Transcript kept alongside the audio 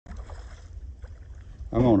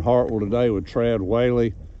I'm on Hartwell today with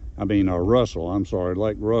Russell, I'm sorry,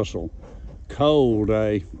 Lake Russell. Cold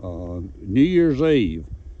day, New Year's Eve.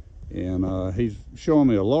 And he's showing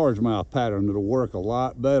me a largemouth pattern that'll work a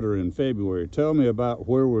lot better in February. Tell me about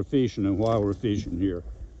where we're fishing and why we're fishing here.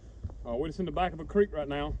 We're just in the back of a creek right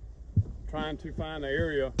now, trying to find an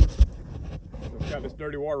area. We've got this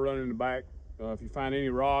dirty water running in the back. If you find any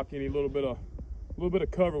rock, any little bit of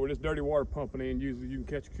cover with this dirty water pumping in, usually you can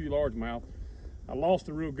catch a cute largemouth. I lost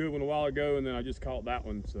a real good one a while ago, and then I just caught that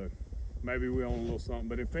one, so maybe we own a little something.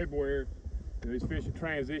 But in February, these fish are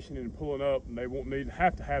transitioning and pulling up, and they won't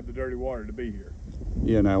have to have the dirty water to be here.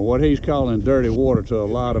 Yeah, now what he's calling dirty water to a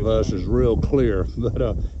lot of us is real clear,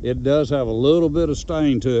 but it does have a little bit of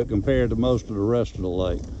stain to it compared to most of the rest of the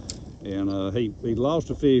lake. And he lost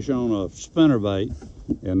a fish on a spinnerbait,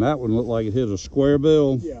 and that one looked like it hit a square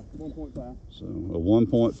bill. Yeah, 1.5. So a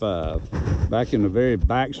 1.5. Back in the very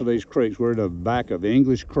backs of these creeks. We're in the back of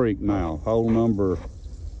English Creek now, hole number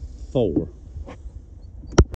 4.